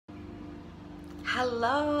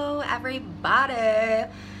Hello everybody,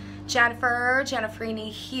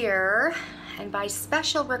 Jenniferini here, and by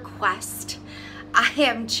special request I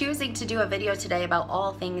am choosing to do a video today about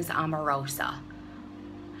all things Omarosa.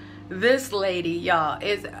 This lady, y'all,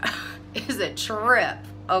 is a trip,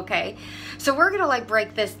 okay? So we're gonna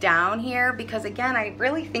break this down here because again, I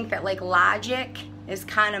really think that logic is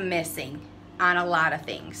kind of missing on a lot of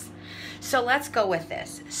things. So let's go with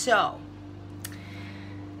this. So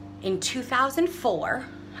in 2004,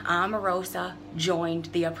 Omarosa joined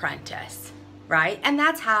The Apprentice, right? And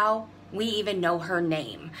that's how we even know her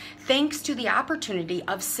name. Thanks to the opportunity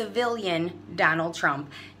of civilian Donald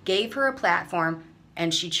Trump gave her a platform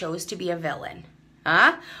and she chose to be a villain.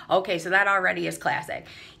 Huh? Okay, so that already is classic.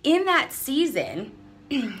 In that season,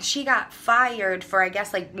 she got fired for, I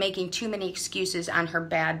guess, making too many excuses on her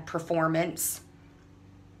bad performance.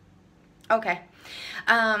 Okay.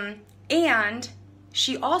 And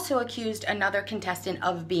she also accused another contestant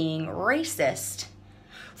of being racist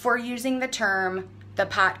for using the term, the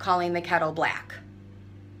pot calling the kettle black.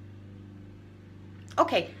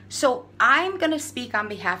 Okay, so I'm going to speak on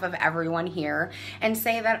behalf of everyone here and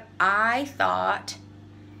say that I thought,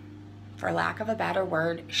 for lack of a better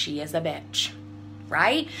word, she is a bitch,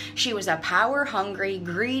 right? She was a power-hungry,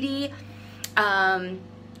 greedy,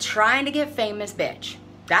 trying to get famous bitch.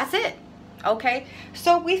 That's it. Okay,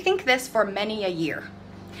 so we think this for many a year.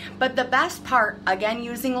 But the best part, again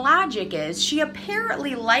using logic, is she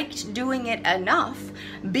apparently liked doing it enough,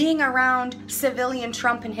 being around civilian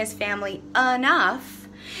Trump and his family enough,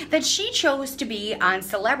 that she chose to be on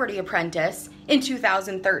Celebrity Apprentice in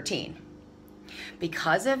 2013.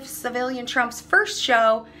 Because of civilian Trump's first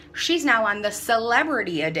show, she's now on the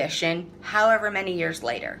Celebrity Edition, however many years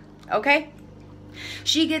later, okay?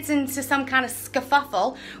 She gets into some kind of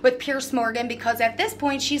scuffle with Piers Morgan because at this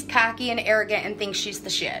point she's cocky and arrogant and thinks she's the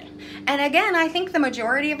shit. And again, I think the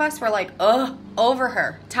majority of us were like, ugh, over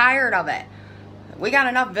her, tired of it. We got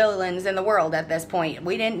enough villains in the world at this point.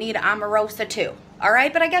 We didn't need Omarosa too. All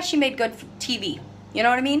right, but I guess she made good TV. You know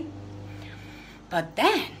what I mean? But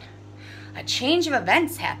then a change of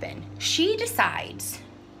events happened. She decides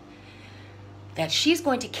that she's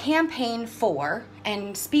going to campaign for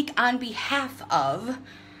and speak on behalf of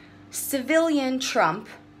civilian Trump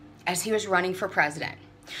as he was running for president.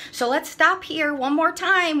 So let's stop here one more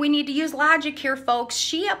time. We need to use logic here, folks.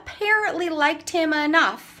 She apparently liked him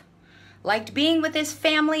enough, liked being with his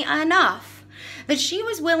family enough, that she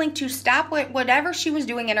was willing to stop whatever she was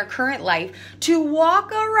doing in her current life to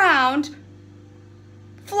walk around,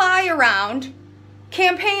 fly around,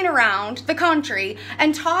 campaign around the country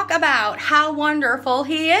and talk about how wonderful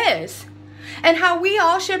he is and how we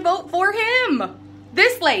all should vote for him.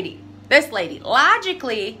 This lady,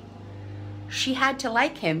 logically, she had to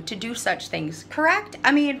like him to do such things, correct?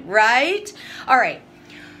 I mean, right? All right.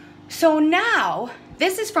 So now,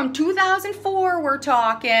 this is from 2004 we're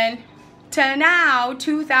talking to now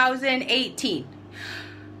 2018.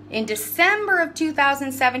 In December of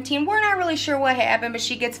 2017, we're not really sure what happened, but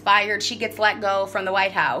she gets fired. She gets let go from the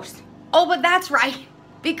White House. Oh, but that's right,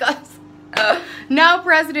 because now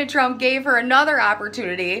President Trump gave her another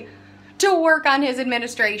opportunity to work on his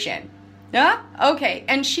administration. Yeah? Okay,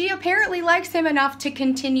 and she apparently likes him enough to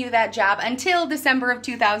continue that job until December of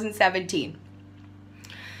 2017.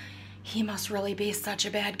 He must really be such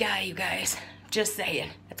a bad guy, you guys. Just saying.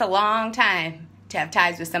 It's a long time to have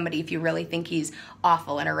ties with somebody if you really think he's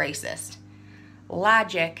awful and a racist.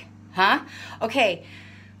 Logic, huh? Okay,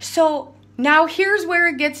 so now here's where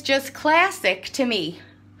it gets just classic to me.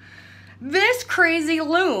 This crazy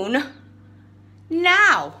loon,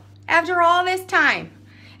 now, after all this time,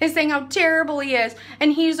 is saying how terrible he is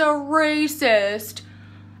and he's a racist.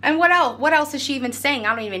 And what else? What else is she even saying?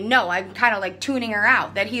 I don't even know. I'm kind of tuning her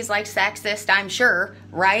out. That he's sexist, I'm sure,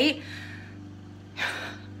 right?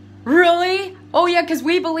 Really? Oh yeah, because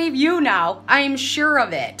we believe you now. I am sure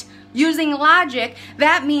of it. Using logic,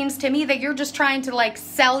 that means to me that you're just trying to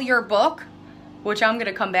sell your book, which I'm going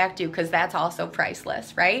to come back to because that's also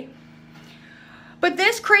priceless, right? But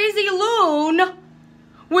this crazy loon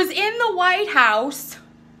was in the White House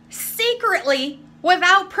secretly,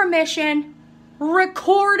 without permission,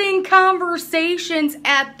 recording conversations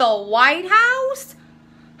at the White House?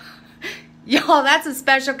 Y'all, that's a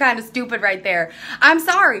special kind of stupid right there. I'm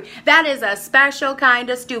sorry. That is a special kind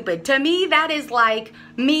of stupid. To me, that is like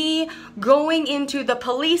me going into the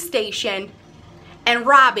police station and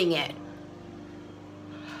robbing it.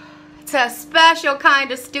 It's a special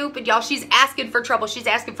kind of stupid, y'all. She's asking for trouble. She's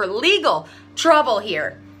asking for legal trouble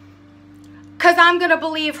here. Because I'm going to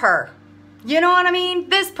believe her. You know what I mean?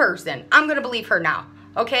 This person. I'm going to believe her now.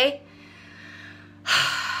 Okay?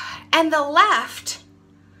 And the left,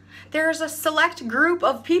 there's a select group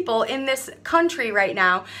of people in this country right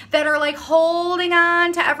now that are like holding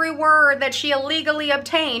on to every word that she illegally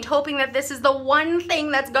obtained, hoping that this is the one thing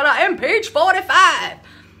that's gonna impeach 45.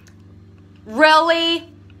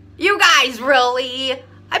 Really? You guys, really?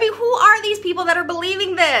 I mean, who are these people that are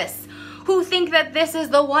believing this? Who think that this is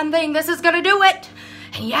the one thing this is gonna do it?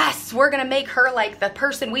 And yes, we're gonna make her like the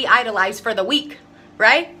person we idolize for the week,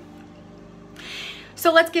 right?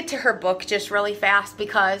 So let's get to her book just really fast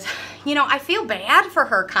because, you know, I feel bad for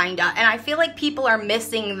her kinda, and I feel like people are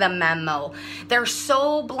missing the memo. They're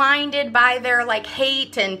so blinded by their like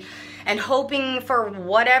hate and hoping for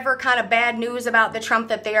whatever kind of bad news about the Trump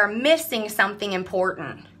that they are missing something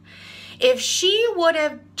important. If she would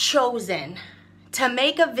have chosen to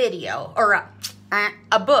make a video or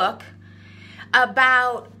a book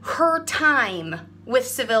about her time with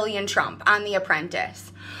civilian Trump on The Apprentice,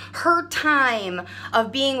 her time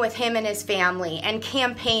of being with him and his family and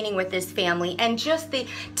campaigning with his family, and just the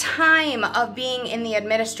time of being in the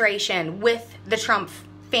administration with the Trump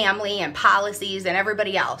family and policies and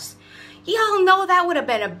everybody else, y'all know that would have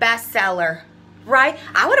been a bestseller, right?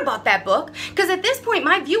 I would have bought that book because at this point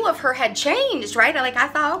my view of her had changed, right? Like I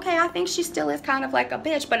thought, okay, I think she still is kind of like a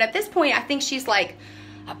bitch, but at this point I think she's like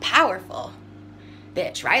a powerful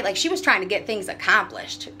bitch, right? Like she was trying to get things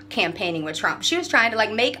accomplished campaigning with Trump. She was trying to like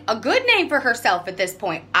make a good name for herself at this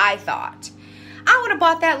point, I thought. I would have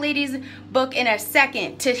bought that lady's book in a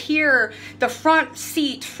second to hear the front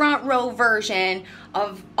seat, front row version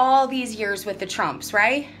of all these years with the Trumps,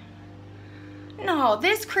 right? No,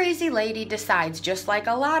 this crazy lady decides, just like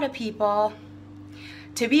a lot of people,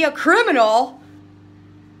 to be a criminal,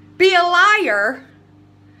 be a liar,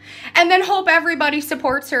 and then hope everybody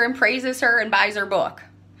supports her and praises her and buys her book.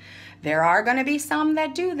 There are going to be some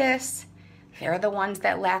that do this. They're the ones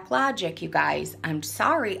that lack logic, you guys. I'm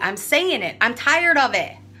sorry. I'm saying it. I'm tired of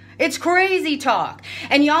it. It's crazy talk.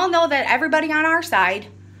 And y'all know that everybody on our side,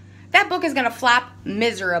 that book is going to flop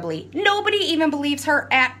miserably. Nobody even believes her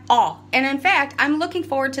at all. And in fact, I'm looking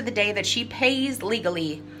forward to the day that she pays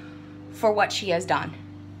legally for what she has done.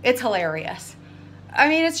 It's hilarious. I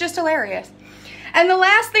mean, it's just hilarious. And the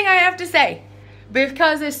last thing I have to say,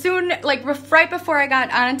 because as soon, like right before I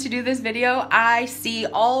got on to do this video, I see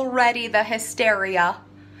already the hysteria.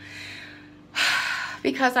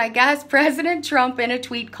 Because I guess President Trump in a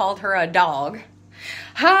tweet called her a dog.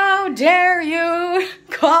 How dare you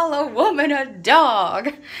call a woman a dog?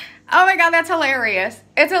 Oh my God, that's hilarious.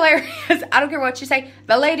 It's hilarious. I don't care what you say.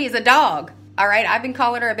 The lady's a dog. All right, I've been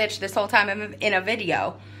calling her a bitch this whole time in a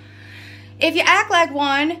video. If you act like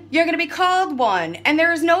one, you're going to be called one. And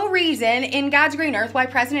there is no reason in God's green earth why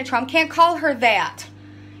President Trump can't call her that.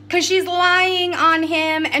 Because she's lying on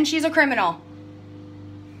him and she's a criminal.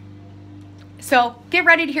 So get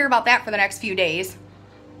ready to hear about that for the next few days.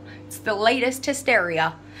 It's the latest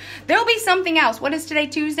hysteria. There'll be something else. What is today,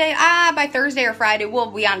 Tuesday? By Thursday or Friday, we'll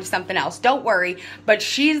be on to something else. Don't worry. But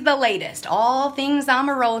she's the latest. All things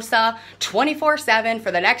Omarosa, 24/7 for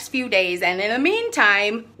the next few days. And in the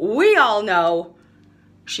meantime, we all know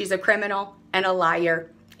she's a criminal and a liar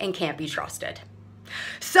and can't be trusted.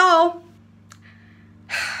 So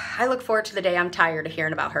I look forward to the day I'm tired of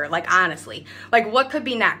hearing about her. Like, honestly. Like, what could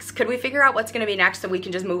be next? Could we figure out what's going to be next so we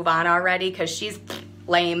can just move on already? Because she's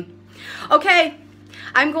lame. Okay.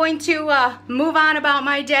 I'm going to move on about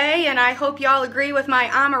my day, and I hope y'all agree with my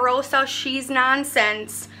Omarosa she's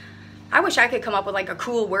nonsense. I wish I could come up with like a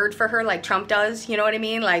cool word for her like Trump does, you know what I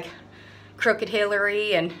mean? Like Crooked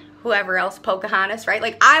Hillary and whoever else, Pocahontas, right?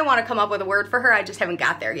 Like I want to come up with a word for her, I just haven't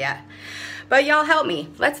got there yet. But y'all help me.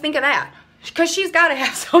 Let's think of that. Because she's got to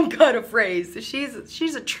have some kind of phrase.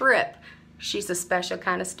 She's a trip. She's a special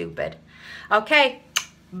kind of stupid. Okay,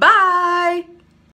 bye.